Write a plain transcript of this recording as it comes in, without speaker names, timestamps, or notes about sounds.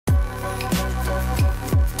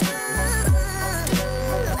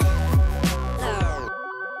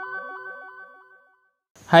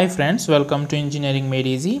Hi friends, welcome to Engineering Made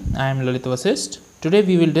Easy. I am Lalit Vasist. Today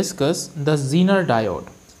we will discuss the Zener diode.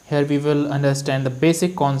 Here we will understand the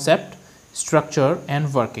basic concept, structure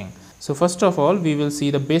and working. So first of all, we will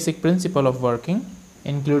see the basic principle of working,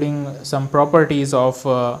 including some properties of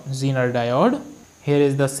Zener diode. Here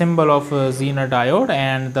is the symbol of Zener diode,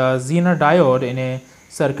 and the Zener diode in a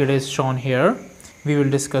circuit is shown here. We will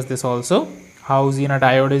discuss this also, how Zener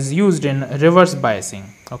diode is used in reverse biasing,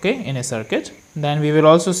 okay, in a circuit. Then we will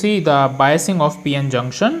also see the biasing of PN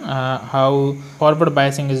junction, how forward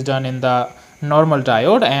biasing is done in the normal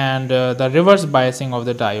diode, and the reverse biasing of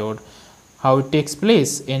the diode, how it takes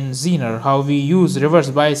place in Zener, how we use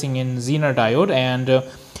reverse biasing in Zener diode, and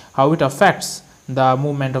how it affects the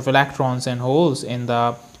movement of electrons and holes in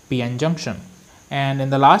the PN junction. And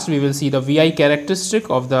in the last we will see the VI characteristic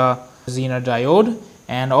of the Zener diode,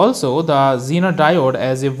 and also the Zener diode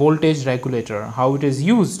as a voltage regulator, how it is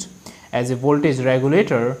used as a voltage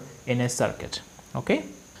regulator in a circuit. Okay,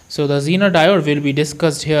 so the Zener diode will be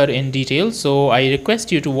discussed here in detail, so I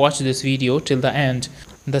request you to watch this video till the end.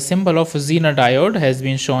 The symbol of Zener diode has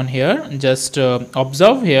been shown here. Just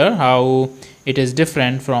observe here how it is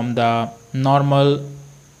different from the normal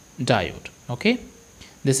diode. Okay,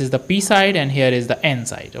 this is the P side and here is the N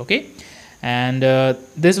side. Okay, and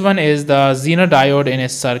this one is the Zener diode in a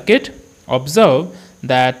circuit. Observe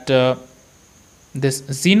that this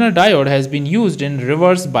Zener diode has been used in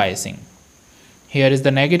reverse biasing. Here is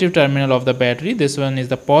the negative terminal of the battery, this one is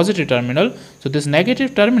the positive terminal. So this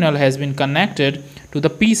negative terminal has been connected to the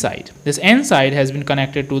P side, this N side has been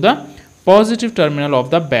connected to the positive terminal of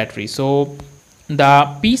the battery. So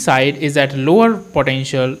the P side is at lower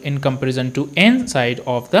potential in comparison to N side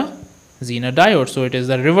of the Zener diode, so it is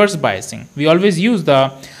the reverse biasing. We always use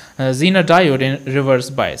the Zener diode in reverse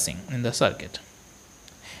biasing in the circuit.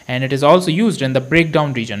 And it is also used in the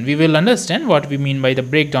breakdown region. We will understand what we mean by the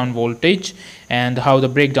breakdown voltage and how the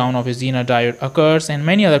breakdown of a Zener diode occurs, and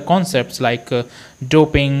many other concepts like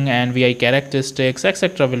doping and VI characteristics,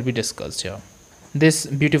 etc. will be discussed here. This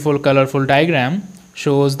beautiful colorful diagram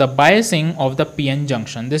shows the biasing of the PN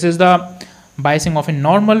junction. This is the biasing of a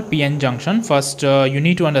normal PN junction. First you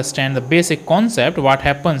need to understand the basic concept, what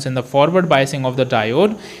happens in the forward biasing of the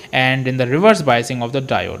diode and in the reverse biasing of the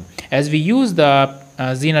diode. As we use the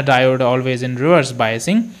Zener diode always in reverse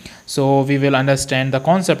biasing, so we will understand the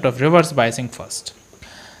concept of reverse biasing first.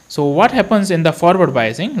 So what happens in the forward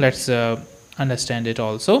biasing, let's understand it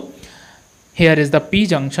also. Here is the P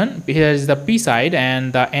junction, here is the P side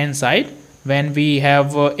and the N side. When we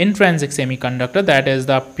have intrinsic semiconductor, that is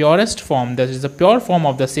the purest form, that is the pure form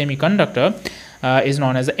of the semiconductor, is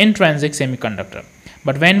known as the intrinsic semiconductor.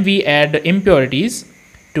 But when we add impurities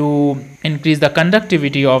to increase the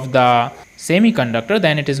conductivity of the semiconductor,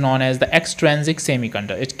 then it is known as the extrinsic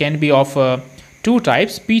semiconductor. It can be of two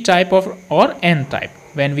types, P type or N type.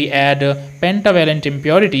 When we add pentavalent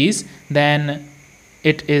impurities, then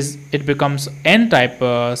it becomes N type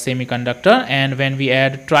semiconductor, and when we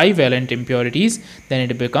add trivalent impurities, then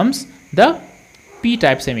it becomes the P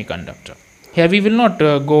type semiconductor. Here we will not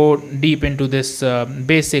go deep into this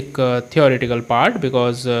basic theoretical part,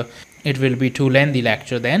 because it will be too lengthy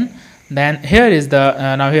lecture then. Then here is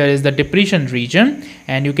the now here is the depletion region,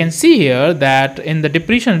 and you can see here that in the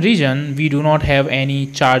depletion region we do not have any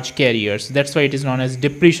charge carriers. That's why it is known as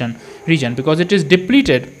depletion region, because it is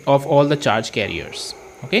depleted of all the charge carriers.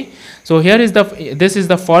 Okay, so here is this is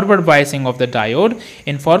the forward biasing of the diode.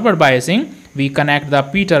 In forward biasing we connect the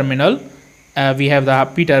P terminal, we have the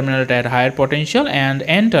P terminal at higher potential and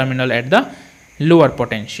N terminal at the lower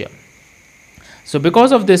potential. So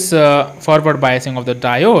because of this forward biasing of the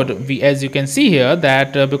diode, we, as you can see here,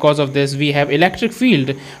 that because of this we have electric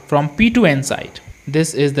field from P to N side.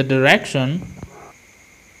 This is the direction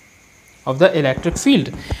of the electric field.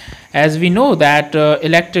 As we know that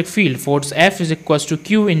electric field force F is equals to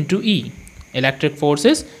Q into E. Electric force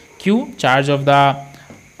is Q, charge of the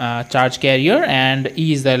charge carrier, and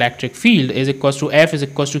E is the electric field, is equals to F is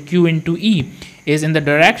equals to Q into E, is in the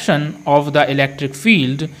direction of the electric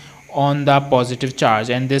field on the positive charge,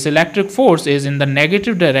 and this electric force is in the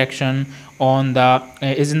negative direction on the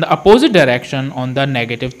is in the opposite direction on the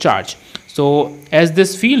negative charge. So as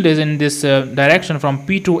this field is in this direction from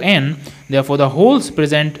P to N, therefore the holes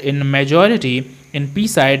present in majority in P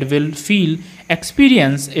side will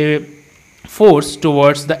experience a force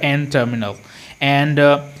towards the N terminal, and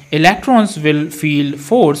electrons will feel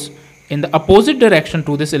force in the opposite direction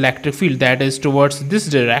to this electric field, that is towards this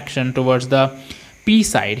direction, towards the P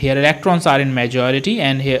side. Here electrons are in majority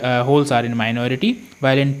and here holes are in minority,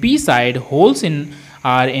 while in P side holes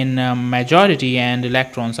are in majority and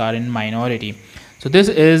electrons are in minority. So this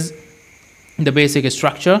is the basic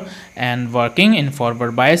structure and working in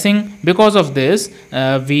forward biasing. Because of this,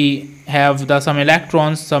 we have some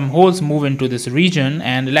electrons, some holes move into this region,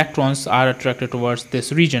 and electrons are attracted towards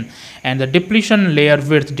this region, and the depletion layer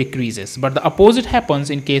width decreases. But the opposite happens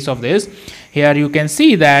in case of this. Here you can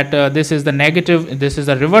see that this is the negative, this is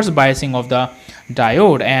the reverse biasing of the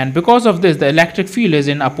diode, and because of this the electric field is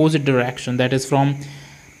in opposite direction, that is from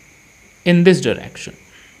in this direction,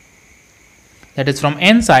 that is from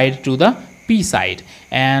N side to the P side.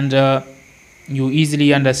 And you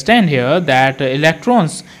easily understand here that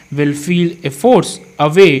electrons will feel a force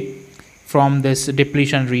away from this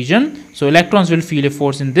depletion region. So electrons will feel a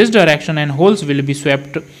force in this direction and holes will be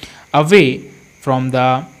swept away from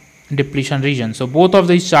the depletion region. So both of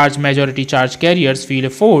these majority charge carriers feel a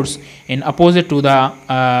force in opposite to the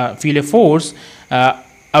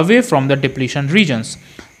away from the depletion region.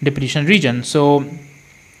 So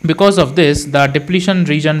because of this, the depletion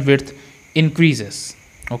region width increases,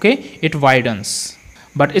 okay, it widens,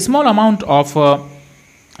 but a small amount of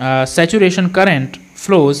saturation current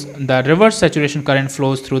flows, the reverse saturation current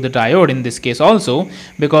flows through the diode in this case also,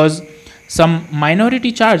 because some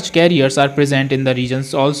minority charge carriers are present in the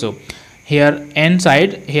regions also. Here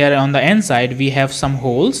on the N side we have some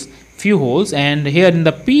holes, few holes, and here in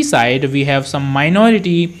the P side we have some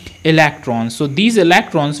minority electrons. So these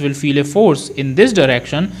electrons will feel a force in this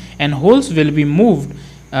direction and holes will be moved,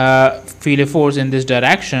 feel a force in this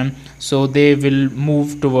direction, so they will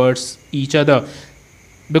move towards each other.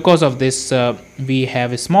 Because of this, we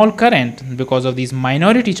have a small current. Because of these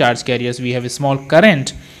minority charge carriers, we have a small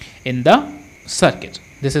current in the circuit.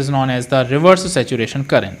 This is known as the reverse saturation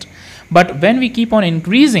current. But when we keep on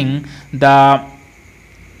increasing the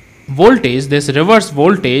voltage, this reverse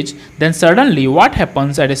voltage, then suddenly what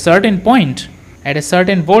happens at a certain point, at a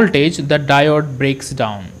certain voltage, the diode breaks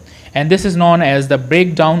down, and this is known as the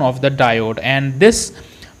breakdown of the diode. And this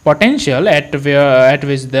potential at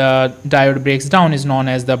which the diode breaks down is known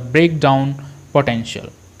as the breakdown potential.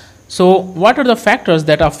 So what are the factors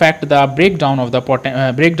that affect the breakdown of the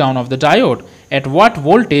diode? At what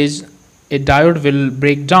voltage a diode will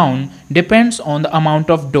break down depends on the amount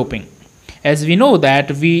of doping. As we know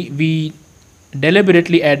that we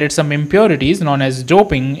deliberately added some impurities known as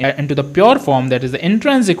doping into the pure form, that is the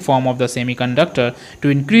intrinsic form of the semiconductor, to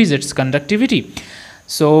increase its conductivity.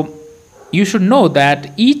 So you should know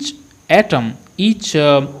that each atom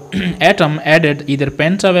added, either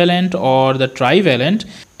pentavalent or the trivalent,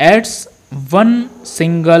 adds one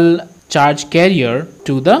single charge carrier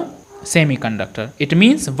to the semiconductor. It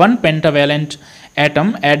means one pentavalent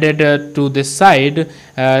atom added to this side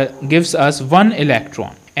gives us one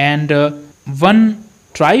electron, and one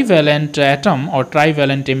trivalent atom or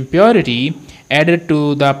trivalent impurity added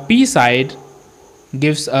to the P side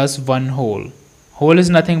gives us one hole. Hole is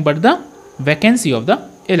nothing but the vacancy of the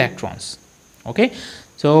electrons. Okay,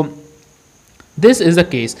 so this is the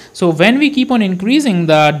case. So when we keep on increasing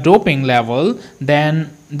the doping level,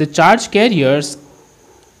 then the charge carriers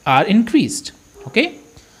are increased. Okay,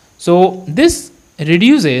 so this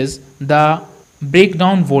reduces the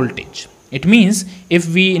breakdown voltage. It means if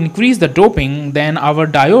we increase the doping, then our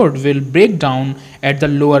diode will break down at the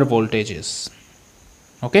lower voltages.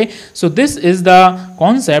 Okay, so this is the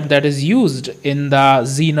concept that is used in the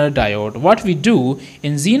Zener diode. What we do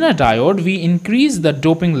in Zener diode, we increase the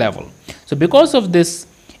doping level. So because of this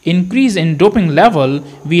increase in doping level,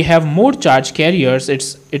 we have more charge carriers.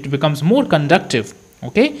 It becomes more conductive.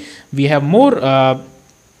 Okay, we have more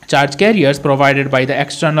charge carriers provided by the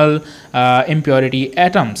external impurity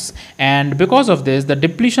atoms, and because of this the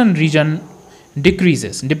depletion region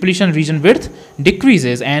decreases, depletion region width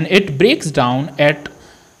decreases, and it breaks down at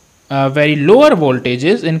very lower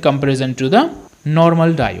voltages in comparison to the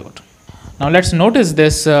normal diode. Now let's notice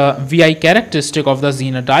this VI characteristic of the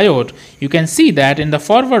Zener diode. You can see that in the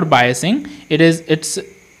forward biasing,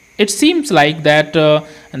 it seems like that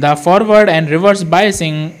the forward and reverse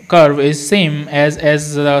biasing curve is same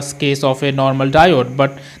as the case of a normal diode,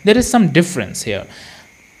 but there is some difference here.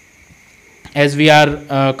 As we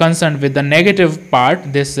are concerned with the negative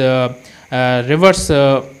part, this reverse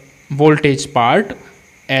voltage part,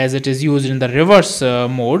 as it is used in the reverse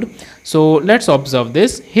mode. So let's observe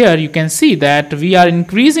this. Here you can see that we are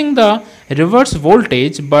increasing the reverse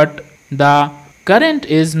voltage, but the current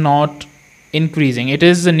is not increasing. It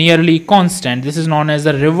is nearly constant. This is known as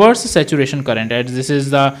the reverse saturation current. As this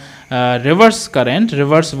is the reverse current,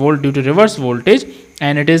 due to reverse voltage,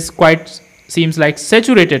 and it is quite seems like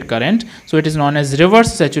saturated current. So it is known as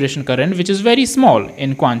reverse saturation current, which is very small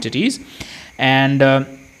in quantities, and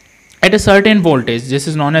at a certain voltage. This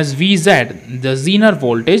is known as Vz, the Zener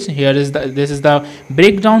voltage. This is the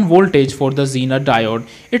breakdown voltage for the Zener diode.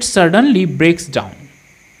 It suddenly breaks down.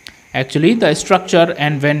 Actually, the structure,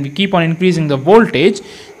 and when we keep on increasing the voltage,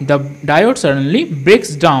 the diode suddenly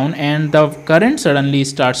breaks down and the current suddenly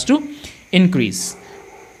starts to increase.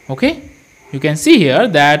 Okay, you can see here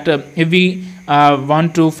that if we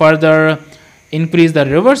want to further increase the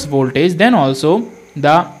reverse voltage, then also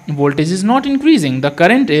the voltage is not increasing. The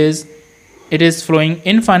current is flowing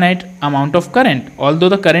infinite amount of current, although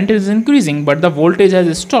the current is increasing, but the voltage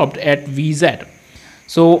has stopped at Vz.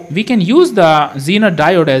 So we can use the Zener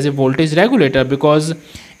diode as a voltage regulator, because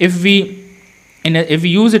if we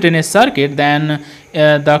use it in a circuit, then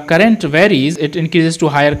the current varies, it increases to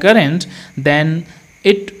higher current, then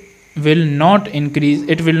it will not increase,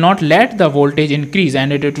 it will not let the voltage increase,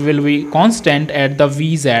 and it will be constant at the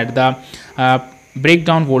Vz, the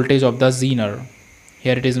breakdown voltage of the Zener.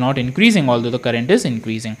 Here it is not increasing, although the current is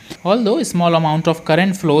increasing. Although a small amount of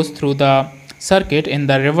current flows through the circuit in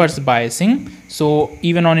the reverse biasing, so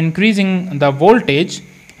even on increasing the voltage,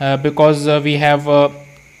 because we have a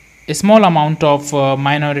small amount of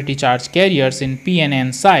minority charge carriers in P and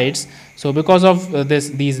N sides, so because of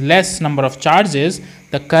these less number of charges,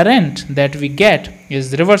 the current that we get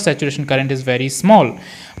is reverse saturation current is very small.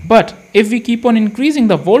 But if we keep on increasing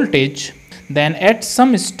the voltage, then at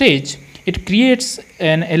some stage it creates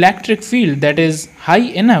an electric field that is high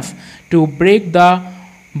enough to break the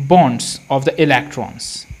bonds of the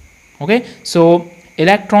electrons. Okay, so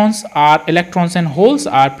electrons and holes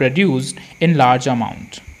are produced in large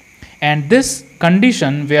amount, and this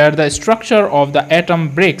condition where the structure of the atom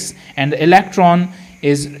breaks and the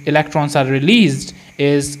electrons are released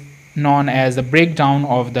is known as the breakdown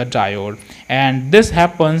of the diode, and this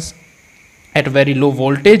happens at very low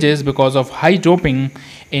voltages because of high doping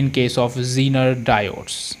in case of Zener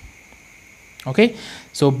diodes. Okay,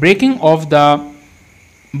 so breaking of the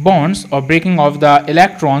bonds or breaking of the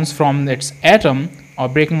electrons from its atom, or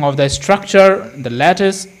breaking of the structure, the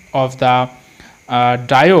lattice of the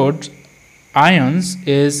diode ions,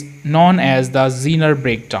 is known as the Zener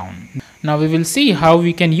breakdown. Now we will see how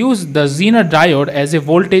we can use the Zener diode as a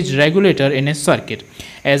voltage regulator in a circuit.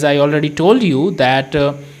 As I already told you that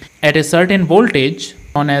at a certain voltage,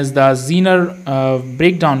 known as the Zener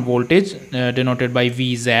breakdown voltage, denoted by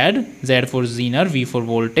Vz, Z for Zener, V for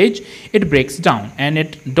voltage, it breaks down and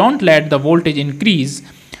it don't let the voltage increase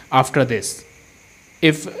after this,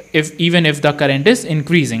 even if the current is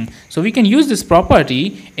increasing. So we can use this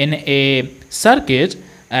property in a circuit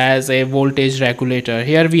as a voltage regulator.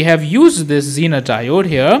 Here we have used this Zener diode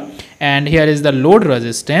here, and here is the load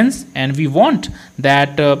resistance, and we want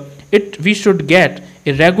that we should get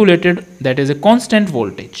a regulated, that is a constant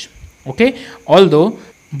voltage. Okay, although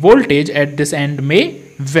voltage at this end may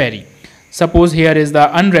vary. Suppose here is the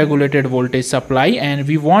unregulated voltage supply, and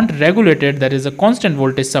we want regulated, that is a constant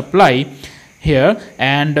voltage supply here,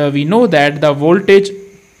 and we know that the voltage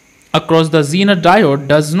across the Zener diode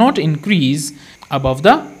does not increase above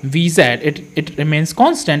the Vz. It remains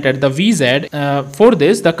constant at the Vz. For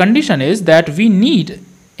this, the condition is that we need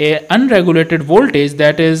a unregulated voltage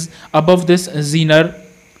that is above this Zener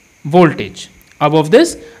voltage, above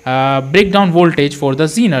this breakdown voltage for the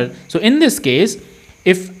Zener. So in this case,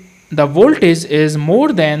 if the voltage is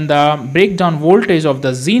more than the breakdown voltage of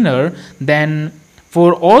the Zener, then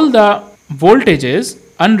for all the voltages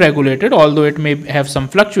unregulated, although it may have some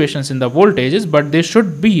fluctuations in the voltages, but they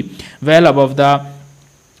should be well above the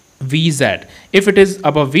Vz. If it is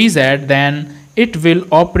above Vz, then it will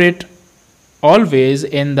operate always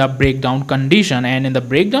in the breakdown condition, and in the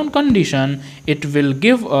breakdown condition it will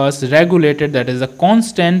give us regulated, that is a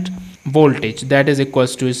constant voltage that is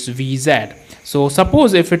equals to its Vz. So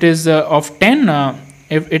suppose if it is of 10,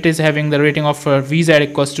 if it is having the rating of Vz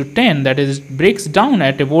equals to 10, that is breaks down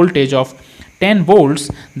at a voltage of 10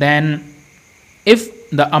 volts, then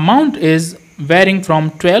if the amount is varying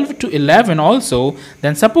from 12 to 11 also,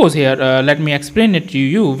 then suppose here, let me explain it to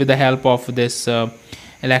you with the help of this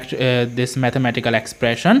this mathematical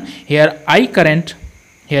expression. Here I current,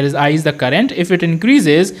 here is I is the current. If it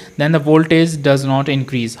increases, then the voltage does not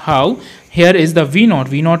increase. How? Here is the V0.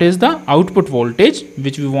 V0 is the output voltage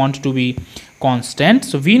which we want to be constant.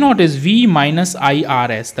 So V0 is V minus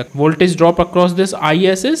IRS. The voltage drop across this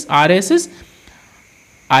RS is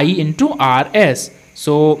I into RS.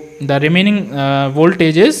 So the remaining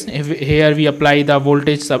voltage is, if here we apply the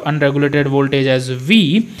voltage, unregulated voltage as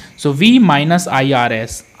V, so V minus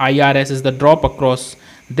IRS. IRS is the drop across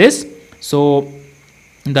this, so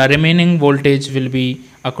the remaining voltage will be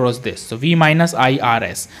across this. So V minus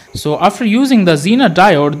IRS. So after using the Zener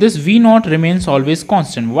diode, this V0 remains always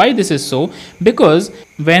constant. Why this is so? Because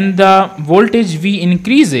when the voltage V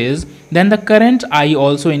increases, then the current I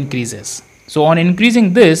also increases. So on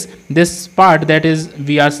increasing this part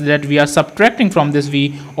that we are subtracting from this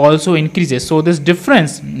V also increases. So this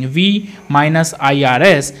difference V minus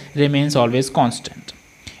IRS remains always constant.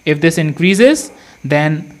 If this increases,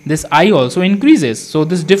 then this I also increases. So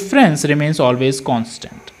this difference remains always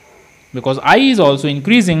constant because I is also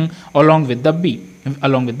increasing along with the V.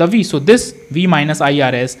 So this V minus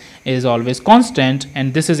IRS is always constant,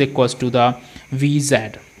 and this is equals to the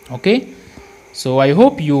VZ. Okay. So I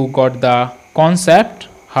hope you got the concept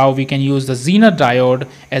how we can use the Zener diode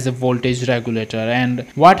as a voltage regulator and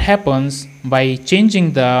what happens by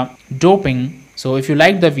changing the doping. So if you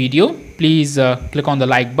like the video, please click on the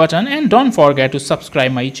like button and don't forget to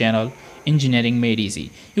subscribe my channel Engineering Made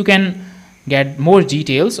Easy. You can get more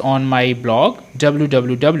details on my blog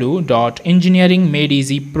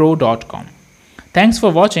www.engineeringmadeeasypro.com. Thanks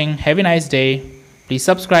for watching. Have a nice day. Please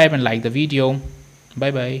subscribe and like the video.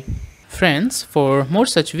 Bye bye. Friends, for more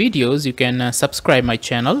such videos, you can subscribe my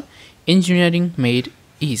channel Engineering Made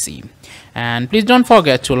Easy. And please don't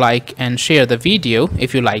forget to like and share the video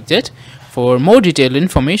if you liked it. For more detailed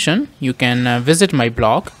information, you can visit my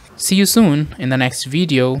blog. See you soon in the next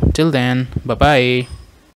video. Till then, bye bye.